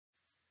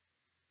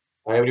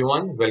Hi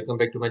everyone, welcome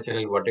back to my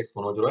channel Vertex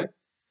MrRoy.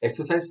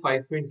 Exercise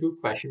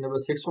 5.2, question number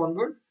 6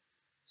 onward.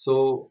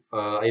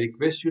 I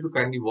request you to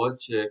kindly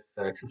watch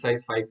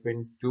exercise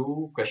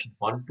 5.2, question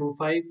 1 to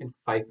 5 and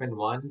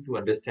 5.1 to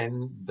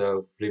understand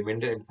the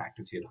remainder and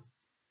factor theorem.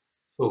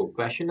 So,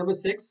 question number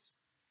 6,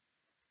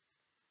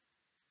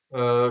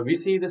 we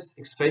see this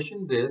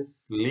expression,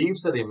 this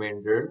leaves a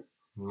remainder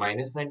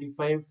minus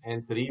 95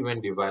 and 3 when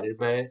divided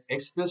by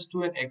x plus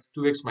 2 and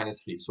 2x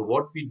minus 3. So,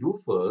 what we do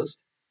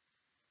first,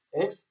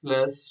 x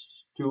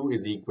plus 2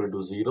 is equal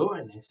to 0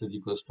 and x is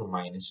equals to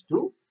minus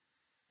 2,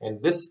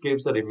 and this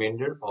gives the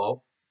remainder of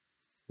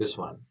this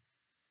one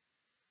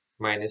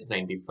minus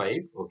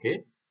 95.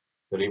 Okay,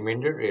 the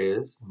remainder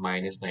is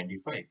minus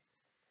 95,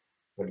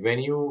 but when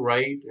you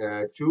write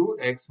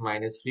 2x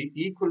minus 3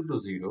 equal to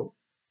 0,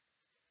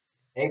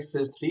 x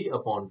is 3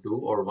 upon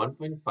 2 or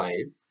 1.5,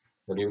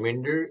 the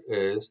remainder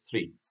is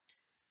 3,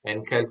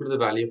 and calculate the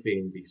value of a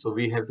and b. So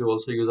we have to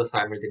also use a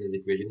simultaneous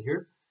equation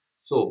here.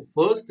 So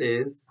first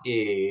is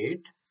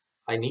 8,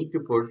 I need to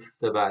put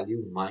the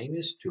value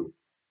minus 2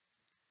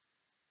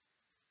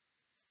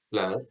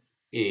 plus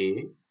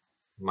a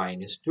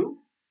minus 2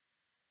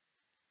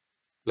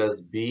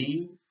 plus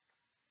b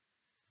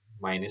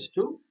minus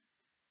 2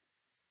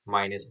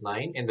 minus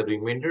 9, and the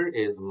remainder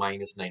is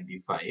minus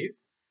 95.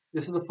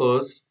 This is the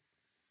first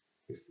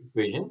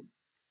equation.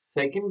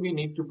 Second, we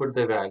need to put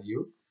the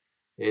value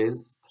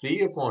is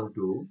 3 upon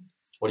 2,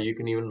 or you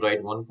can even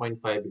write 1.5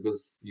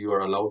 because you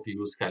are allowed to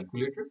use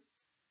calculator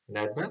in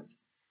advance.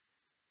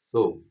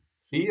 So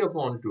 3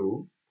 upon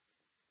 2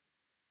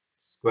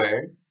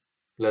 squared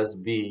plus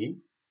b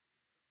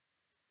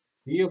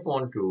 3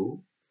 upon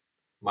 2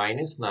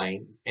 minus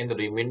 9, and the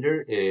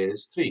remainder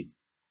is 3.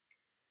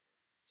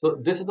 So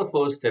this is the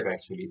first step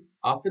actually.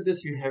 After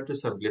this, you have to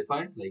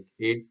simplify, like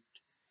 8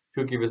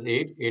 to give us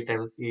 8. 8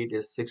 times 8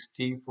 is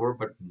 64,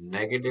 but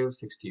negative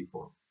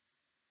 64.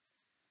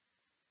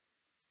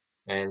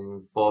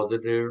 And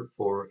positive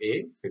for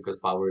a because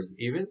power is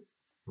even,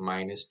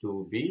 minus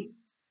 2b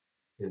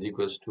is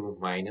equals to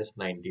minus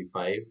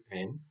 95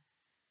 and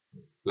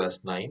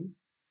plus 9.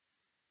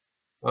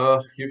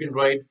 You can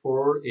write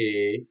for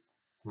a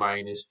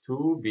minus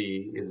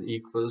 2b is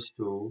equals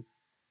to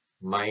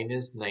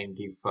minus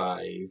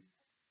 95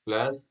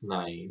 plus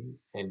 9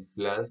 and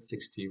plus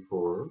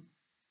 64.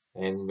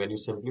 And when you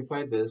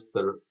simplify this,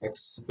 the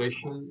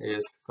expression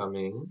is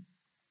coming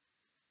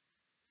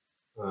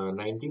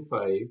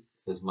 95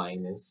 is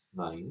minus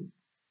 9,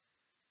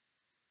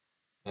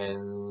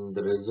 and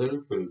the result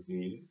will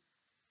be,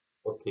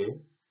 okay,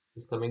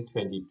 is coming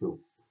 22.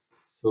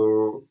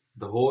 So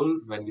the whole,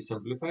 when we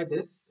simplify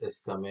this,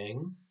 is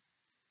coming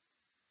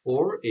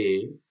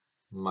 4a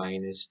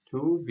minus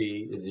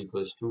 2b is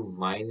equals to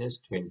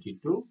minus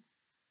 22.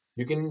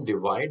 You can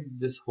divide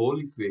this whole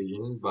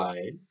equation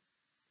by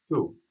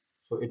 2.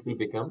 So it will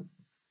become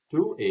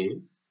 2a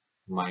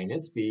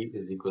minus b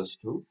is equals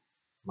to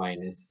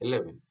minus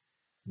 11.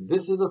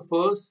 This is the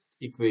first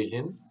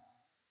equation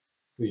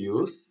to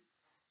use.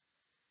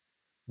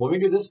 Moving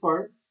to this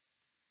part,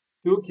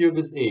 2 cube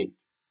is 8.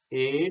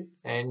 8,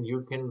 and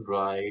you can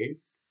write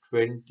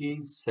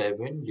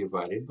 27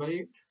 divided by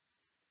 8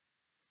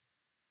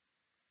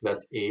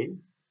 plus a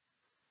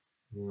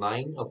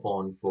 9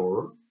 upon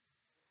 4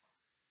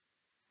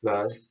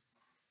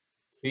 plus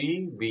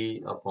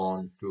 3b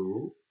upon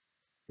 2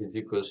 is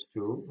equals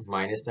to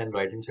minus 10,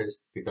 right hand side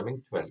is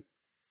becoming 12.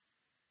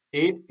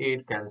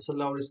 8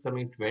 cancel out is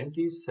coming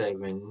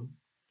 27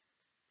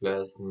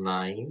 plus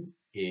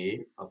 9a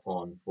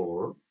upon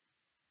 4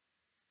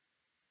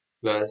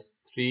 plus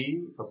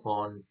 3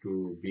 upon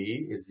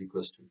 2b is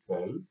equals to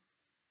 12.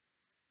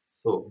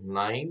 So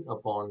 9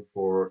 upon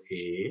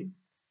 4a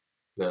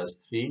plus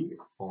 3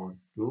 upon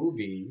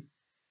 2b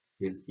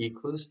is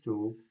equals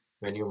to,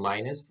 when you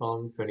minus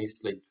from 20,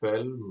 like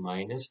 12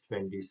 minus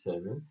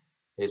 27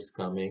 is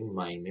coming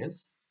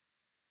minus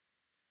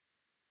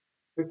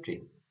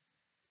 15.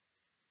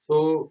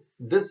 So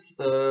this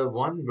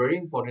one very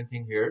important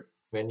thing here,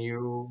 when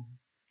you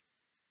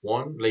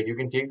want, like you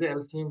can take the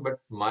LCM, but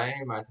my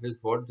method is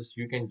what, this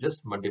you can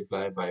just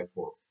multiply by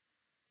 4.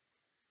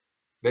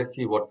 Let's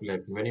see what will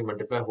happen when you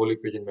multiply whole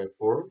equation by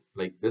 4.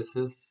 Like this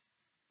is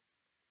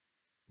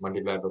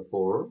multiplied by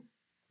 4,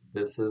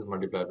 this is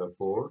multiplied by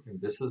 4,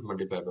 and this is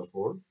multiplied by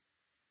 4.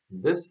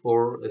 This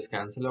 4 is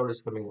cancelled out,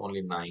 is coming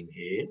only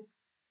 9a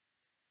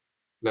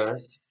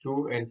plus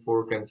 2 and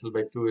 4 cancelled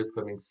by 2 is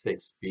coming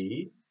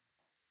 6b,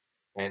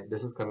 and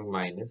this is coming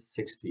minus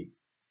 60.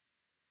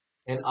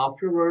 And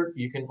afterward,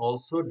 you can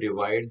also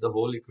divide the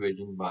whole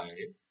equation by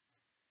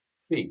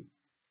 3.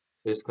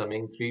 So it's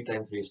coming 3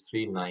 times 3 is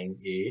 3,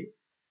 9a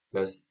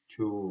plus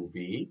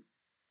 2b,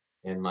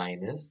 and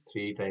minus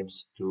 3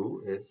 times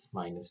 2 is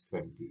minus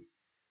 20.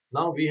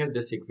 Now we have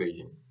this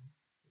equation.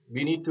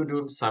 We need to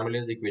do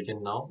simultaneous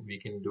equation now. We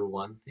can do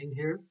one thing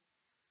here.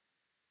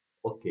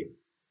 Okay,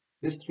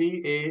 this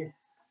 3a,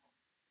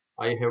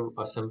 I have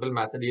a simple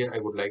method here I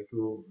would like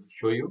to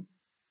show you.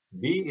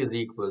 B is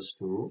equals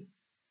to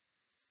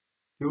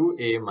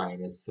 2a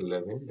minus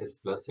 11 is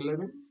plus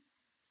 11.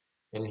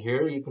 And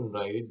here you can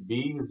write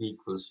b is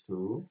equals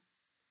to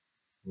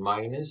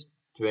minus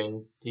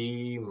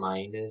 20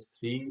 minus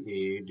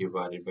 3a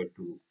divided by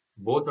 2.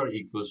 Both are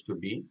equals to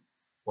b.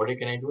 What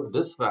can I do?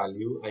 This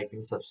value I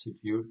can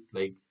substitute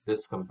like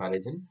this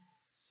comparison.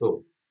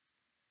 So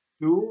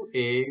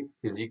 2a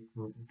is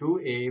equal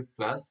 2a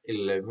plus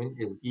 11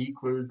 is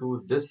equal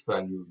to this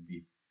value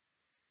b.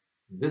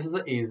 This is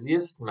the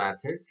easiest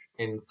method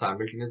in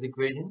simultaneous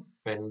equation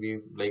when we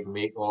like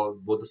make all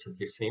both the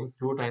subjects same.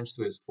 2 times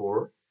 2 is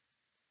 4.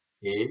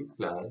 A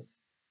plus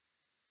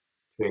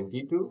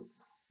 22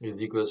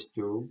 is equals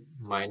to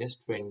minus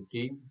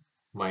 20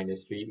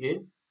 minus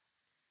 3a.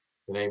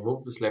 When I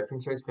move this left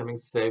hand side is coming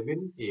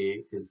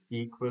 7a is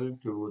equal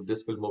to,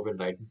 this will move in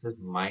right hand side,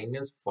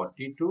 minus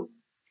 42,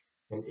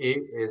 and a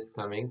is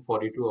coming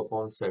 42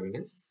 upon 7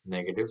 is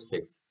negative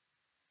 6.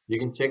 You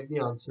can check the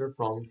answer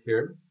from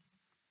here.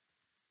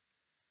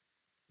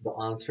 The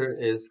answer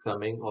is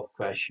coming of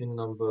question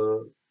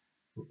number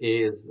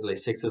A is like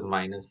 6 is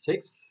minus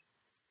 6,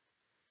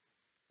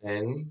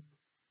 and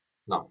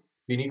now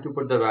we need to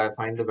put the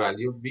find the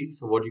value of b.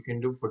 So what you can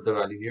do, put the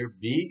value here.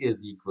 B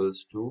is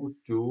equals to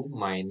 2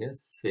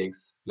 minus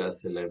 6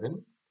 plus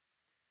 11,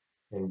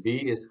 and b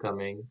is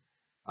coming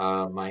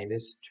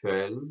minus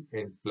 12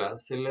 and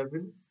plus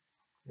 11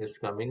 is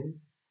coming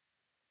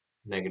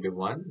negative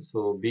 1.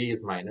 So b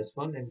is minus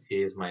 1 and a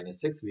is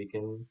minus 6. We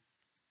can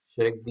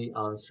check the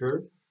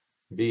answer.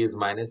 B is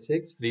minus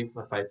 6, 3,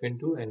 5 and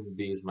 2, and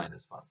b is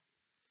minus 1.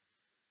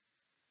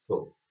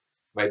 So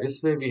by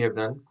this way we have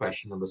done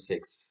question number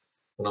 6.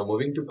 So now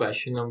moving to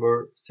question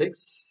number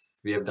 6,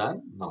 we have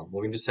done. Now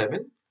moving to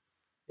 7.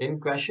 In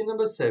question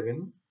number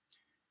 7,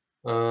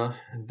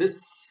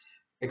 this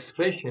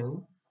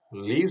expression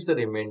leaves the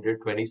remainder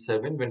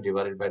 27 when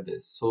divided by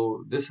this.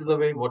 So this is the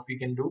way what we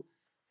can do.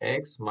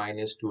 X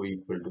minus 2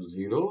 equal to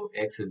 0,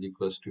 x is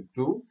equals to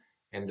 2,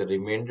 and the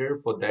remainder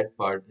for that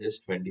part is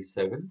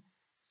 27.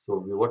 So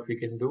what we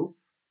can do,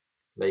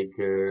 like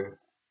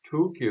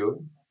 2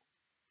 cube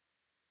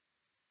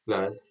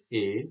plus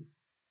a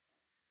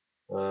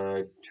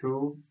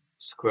 2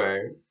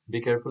 square. Be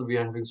careful, we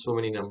are having so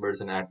many numbers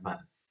in add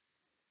maths.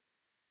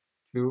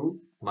 2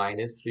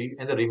 minus 3,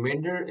 and the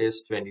remainder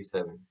is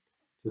 27.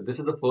 So this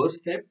is the first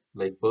step,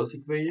 like first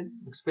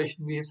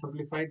expression we have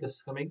simplified. This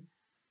is coming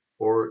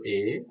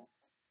 4a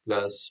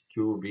plus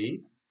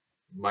 2b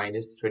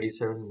minus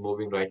 27,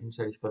 moving right hand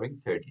side is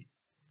coming 30.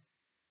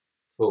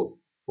 So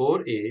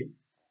 4a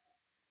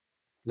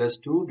plus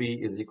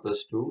 2b is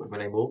equals to,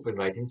 when I move in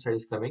right hand side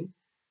is coming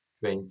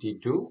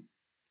 22,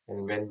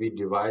 and when we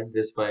divide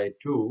this by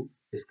 2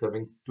 is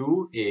coming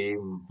 2a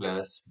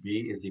plus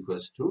b is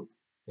equals to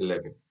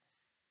 11.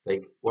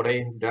 Like what I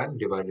have done,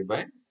 divided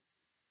by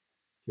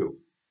 2.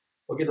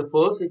 Okay, the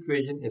first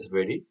equation is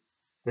ready.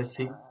 Let's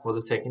see for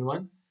the second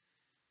one.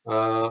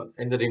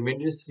 And the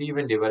remainder is 3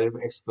 when divided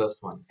by x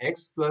plus 1.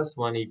 X plus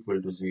 1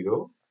 equal to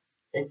 0.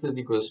 X is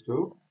equals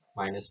to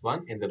minus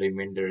 1, and the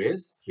remainder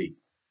is 3.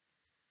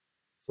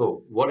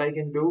 So what I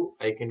can do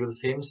the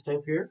same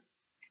step here.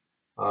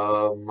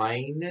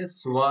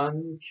 Minus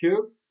 1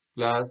 cube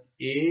plus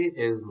a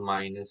is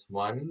minus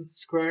 1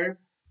 square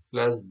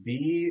plus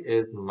b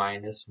is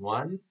minus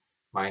 1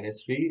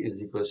 minus 3 is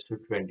equals to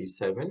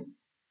 27.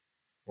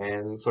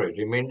 And sorry,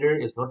 remainder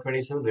is not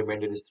 27,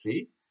 remainder is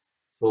 3.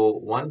 So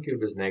 1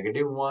 cube is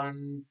negative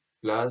 1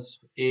 plus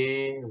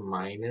a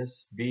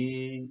minus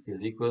b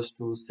is equals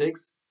to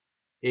 6.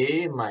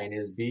 A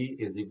minus b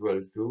is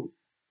equal to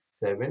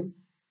 7.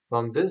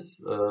 From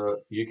this,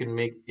 you can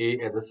make a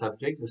as a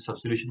subject, the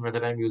substitution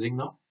method I'm using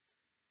now.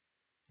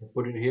 I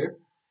put it here.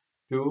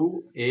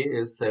 2a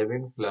is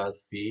 7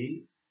 plus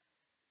b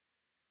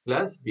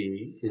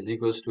is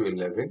equals to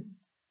 11,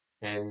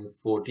 and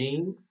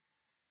 14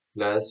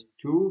 plus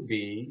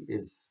 2b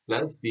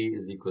plus b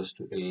is equals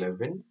to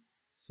 11.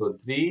 So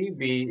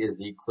 3b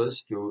is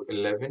equals to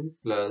 11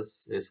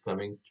 plus is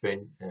coming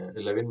 20,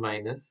 11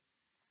 minus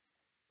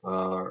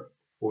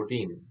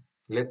 14.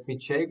 Let me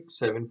check.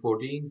 7,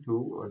 14,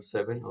 2 or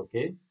 7.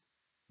 Okay,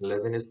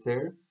 11 is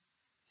there.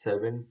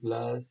 7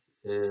 plus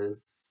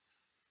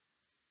is,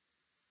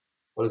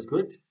 all is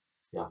good.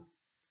 Yeah,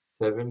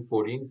 7,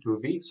 14,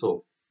 2b.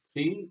 So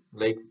 3,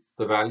 like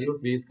the value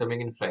of b is coming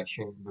in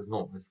fraction.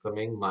 No, it's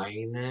coming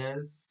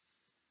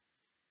minus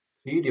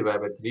 3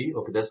 divided by 3.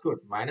 Okay, that's good.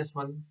 Minus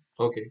 1.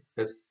 Okay,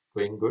 that's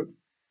going good.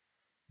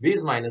 B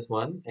is minus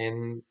 1,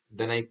 and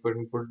then I put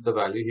the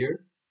value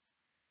here.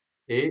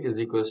 A is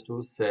equals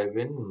to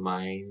 7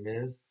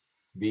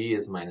 minus B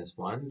is minus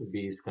 1.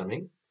 B is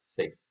coming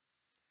 6.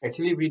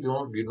 Actually, we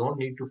don't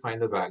need to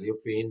find the value of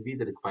A and B.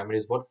 The requirement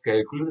is what?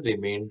 Calculate the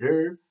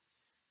remainder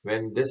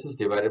when this is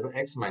divided by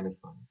x minus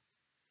 1.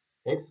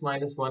 X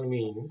minus 1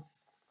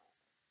 means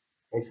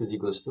x is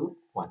equals to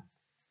 1.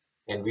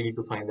 And we need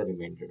to find the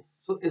remainder.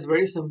 So it's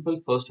very simple.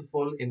 First of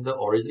all, in the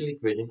original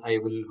equation, I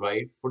will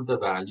put the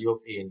value of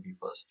A and B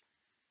first.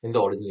 In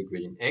the original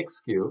equation,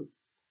 x cubed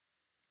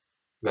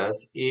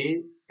plus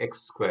a x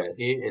squared.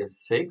 A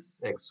is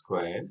 6x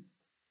squared.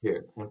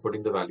 Here, I'm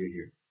putting the value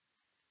here.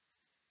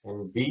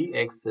 And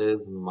bx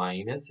is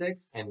minus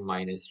x and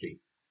minus 3.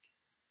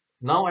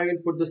 Now I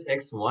will put this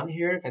x1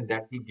 here, and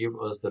that will give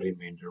us the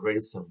remainder. Very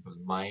simple.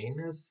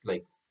 Minus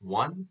like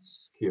 1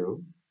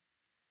 cube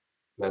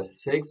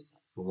plus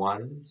 6,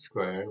 1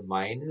 square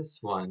minus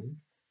 1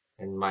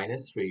 and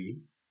minus 3.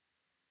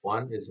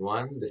 1 is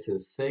 1, this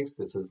is 6,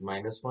 this is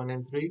minus 1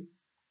 and 3.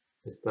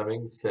 It's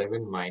coming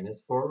 7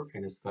 minus 4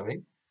 and it's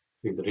coming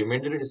 3. The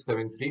remainder is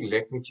coming 3.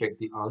 Let me check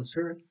the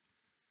answer.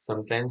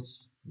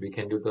 Sometimes we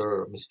can do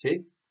the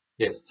mistake.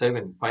 Yes,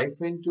 7. 5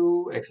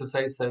 into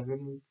exercise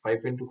 7,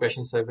 5 into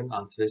question 7,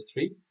 answer is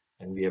 3.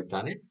 And we have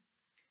done it.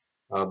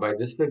 By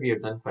this way, we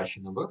have done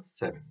question number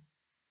 7.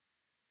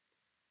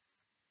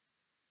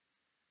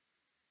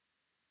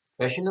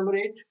 Question number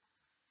 8.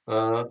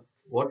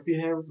 What we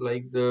have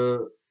like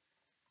the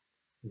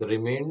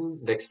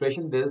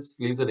expression this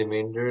leaves a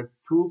remainder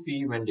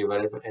 2p when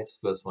divided by x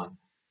plus 1.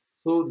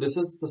 So this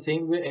is the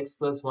same way x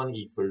plus 1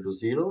 equal to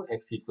 0,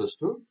 x equals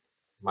to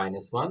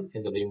minus 1,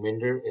 and the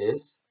remainder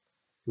is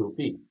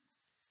 2p.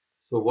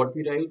 So what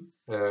we write,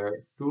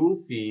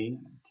 2p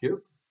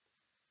cube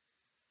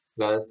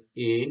plus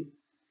a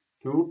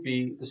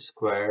 2p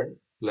squared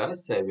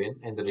plus 7,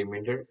 and the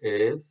remainder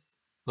is,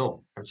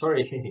 no, I'm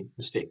sorry,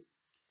 mistake.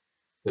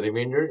 The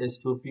remainder is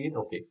 2p,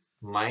 okay,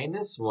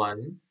 minus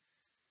 1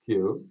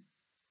 cube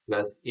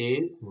plus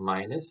a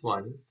minus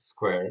 1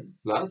 squared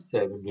plus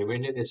 7,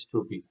 remainder is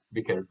 2p.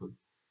 Be careful.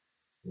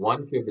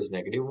 1 cube is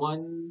negative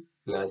 1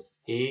 plus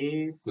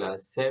a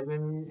plus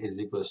 7 is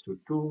equals to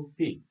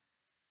 2p.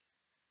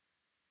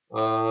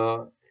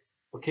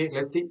 Okay,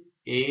 let's see.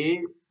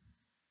 A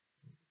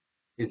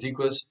is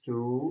equals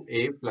to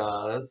a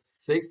plus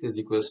 6 is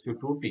equals to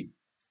 2p.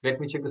 Let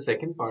me check the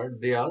second part.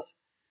 They ask,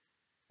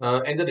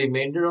 and the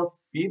remainder of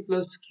p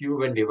plus q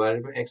when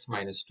divided by x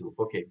minus 2.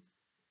 Okay,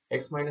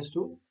 x minus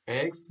 2,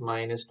 x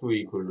minus 2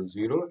 equal to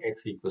 0,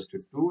 x equals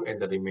to 2,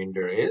 and the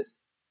remainder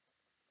is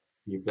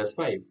p plus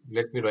 5.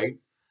 Let me write.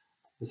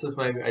 This is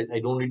I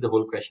don't read the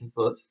whole question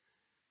first.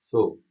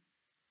 So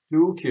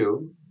 2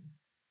 cube,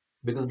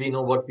 because we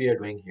know what we are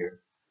doing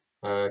here.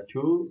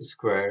 2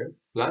 square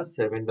plus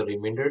 7, the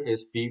remainder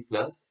is p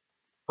plus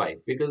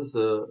 5. Because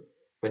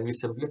when we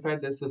simplify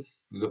this,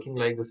 is looking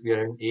like this, we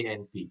are in a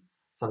and p.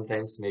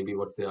 Sometimes maybe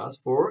what they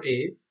ask,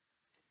 4a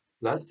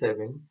plus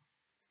 7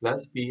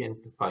 plus p and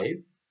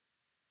 5,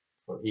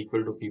 so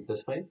equal to p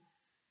plus 5.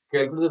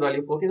 Calculate the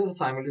value. Okay, this is a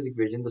simultaneous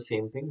equation, the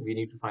same thing. We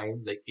need to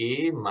find like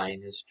a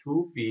minus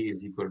 2p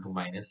is equal to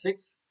minus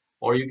 6.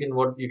 Or you can,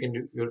 what you can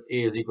do, your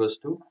a is equals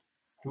to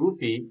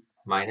 2p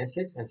minus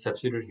 6 and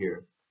substitute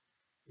here.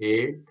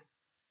 8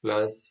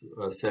 plus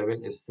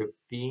 7 is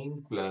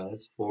 15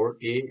 plus 4a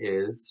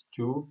is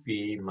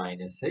 2p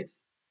minus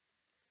 6,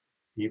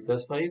 p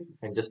plus 5,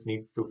 and just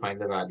need to find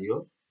the value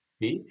of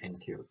p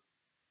and q.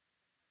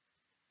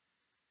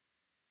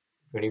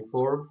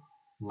 24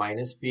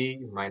 minus p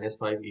minus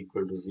 5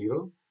 equal to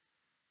 0.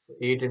 So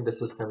 8 and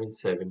this is coming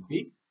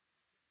 7p,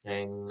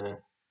 and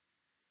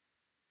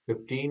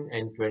 15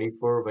 and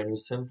 24 when you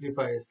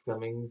simplify is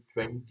coming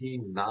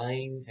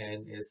 29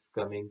 and is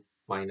coming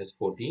minus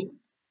 14.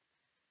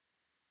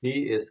 P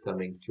is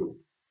coming 2.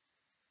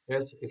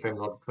 Yes, if I'm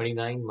not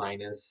 29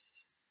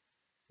 minus,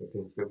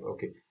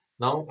 okay.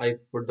 Now I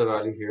put the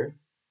value here.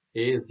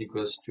 A is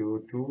equals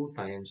to 2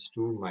 times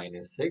 2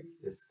 minus 6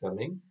 is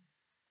coming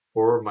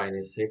 4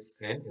 minus 6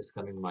 and is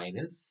coming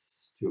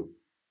minus 2.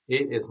 A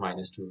is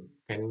minus 2.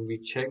 Can we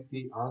check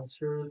the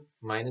answer?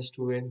 Minus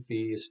 2 and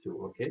P is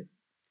 2. Okay.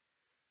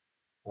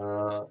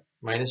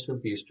 Minus 2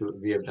 and P is 2.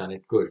 We have done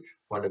it. Good.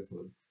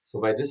 Wonderful. So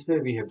by this way,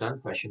 we have done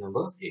question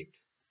number 8.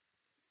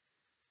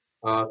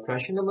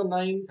 Question number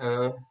 9.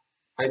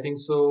 I think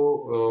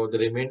so. The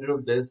remainder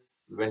of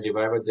this, when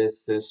divided by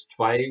this, is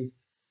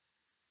twice.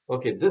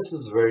 Okay, this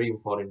is very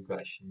important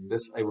question.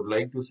 This I would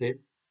like to say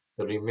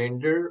the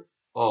remainder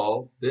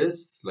of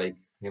this, like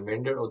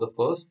remainder of the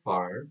first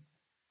part,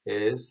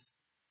 is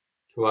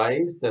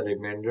twice the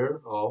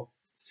remainder of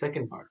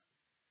second part.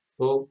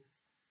 So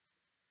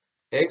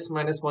x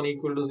minus 1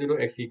 equal to 0,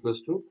 x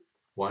equals to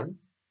 1.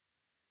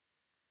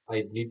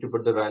 I need to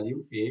put the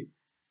value a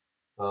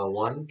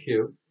 1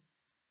 cube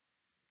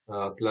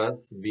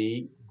plus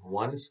b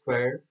 1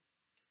 square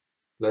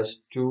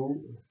plus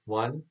 2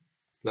 1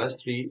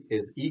 plus 3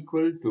 is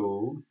equal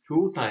to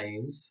 2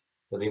 times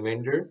the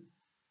remainder.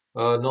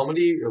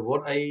 Normally,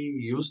 what I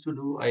used to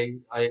do,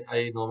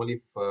 I normally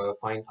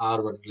find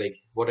R1. Like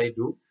what I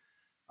do,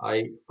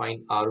 I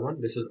find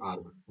R1. This is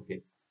R1.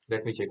 Okay,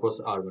 let me check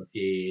what's R1.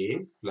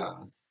 A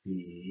plus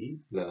B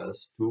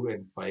plus 2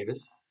 and 5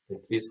 is 3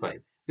 is 5.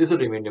 This is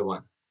the remainder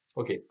 1.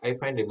 Okay, I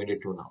find remainder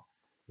 2 now.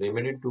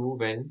 Remainder 2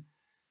 when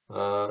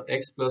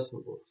x plus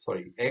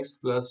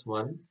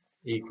 1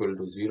 equal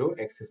to 0,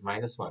 x is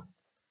minus 1.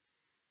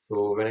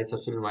 So when I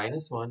substitute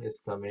minus 1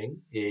 is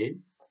coming a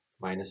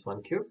minus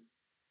 1 cube,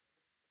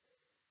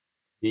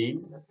 b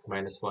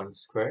minus 1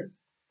 squared,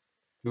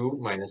 2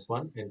 minus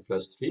 1 and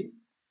plus 3.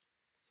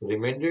 So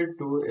remainder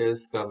 2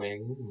 is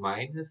coming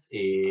minus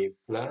a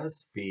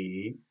plus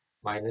b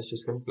minus 2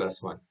 is coming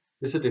plus 1.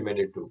 This is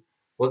remainder 2.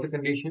 What's the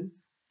condition?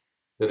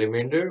 The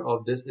remainder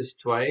of this is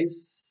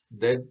twice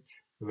that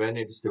when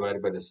it is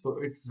divided by this. So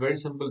it's very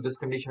simple. This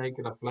condition I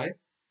can apply.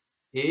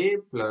 A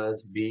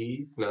plus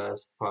B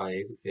plus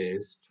 5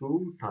 is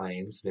 2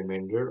 times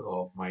remainder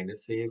of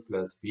minus A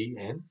plus B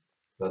and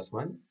plus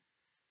 1.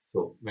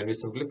 So when we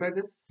simplify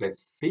this,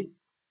 let's see.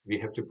 We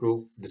have to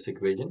prove this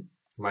equation.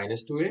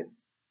 Minus 2A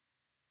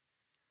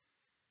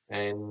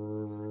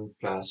and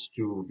plus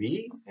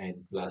 2B and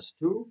plus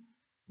 2.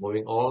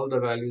 Moving all the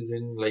values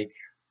in like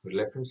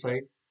left hand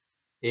side.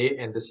 A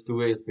and this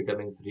 2A is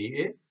becoming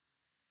 3A.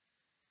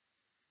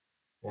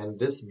 And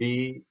this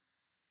B,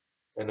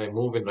 and I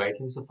move in right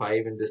hand, so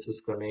 5, and this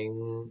is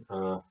coming,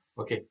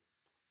 okay.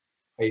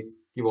 I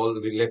keep all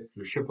the left,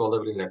 shift all the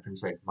way to the left hand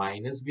side.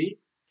 Minus B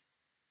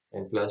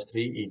and plus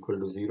 3 equal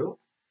to 0.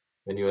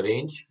 When you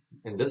arrange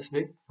in this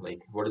way,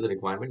 like what is the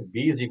requirement?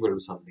 B is equal to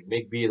something.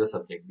 Make B as a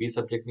subject. B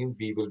subject means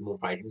B will move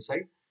right hand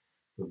side.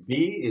 So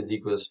B is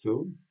equals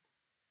to,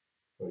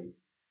 sorry,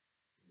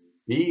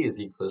 B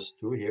is equals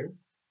to here,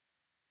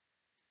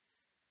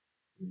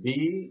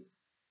 B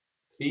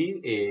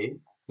 3A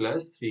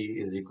plus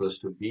 3 is equals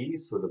to B.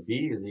 So the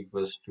B is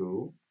equals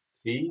to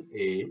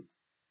 3A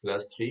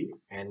plus 3,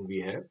 and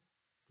we have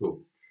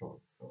proved, shown.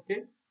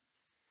 Okay.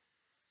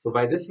 So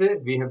by this way,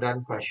 we have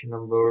done question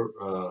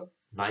number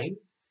 9.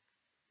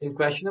 In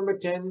question number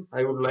 10,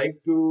 I would like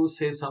to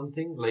say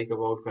something like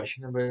about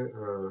question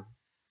number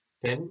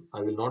 10.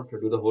 I will not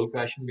do the whole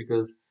question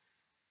because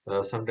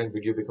sometimes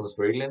video becomes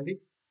very lengthy.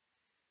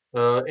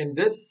 In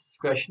this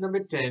question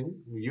number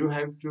 10, you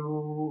have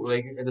to,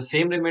 like, the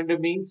same remainder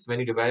means when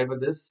you divide by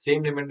this,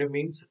 same remainder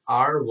means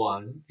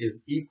R1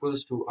 is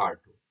equals to R2.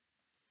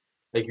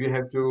 Like you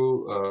have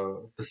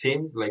to, the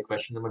same like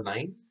question number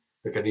 9,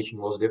 the condition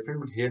was different,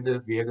 but here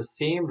we have the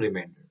same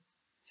remainder.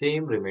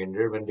 Same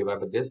remainder when divided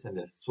by this and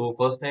this. So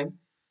first time,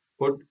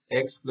 put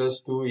x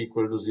plus 2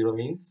 equal to 0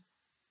 means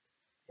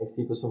x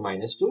equals to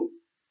minus 2.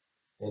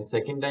 And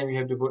second time you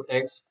have to put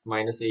x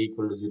minus a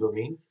equal to 0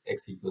 means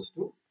x equals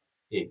to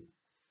a.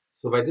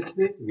 So by this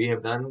way, we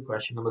have done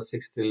question number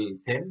 6 till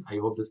 10. I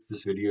hope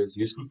this video is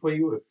useful for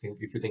you.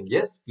 If you think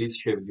yes, please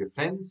share with your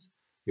friends,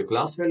 your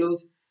class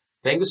fellows.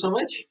 Thank you so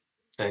much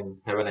and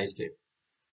have a nice day.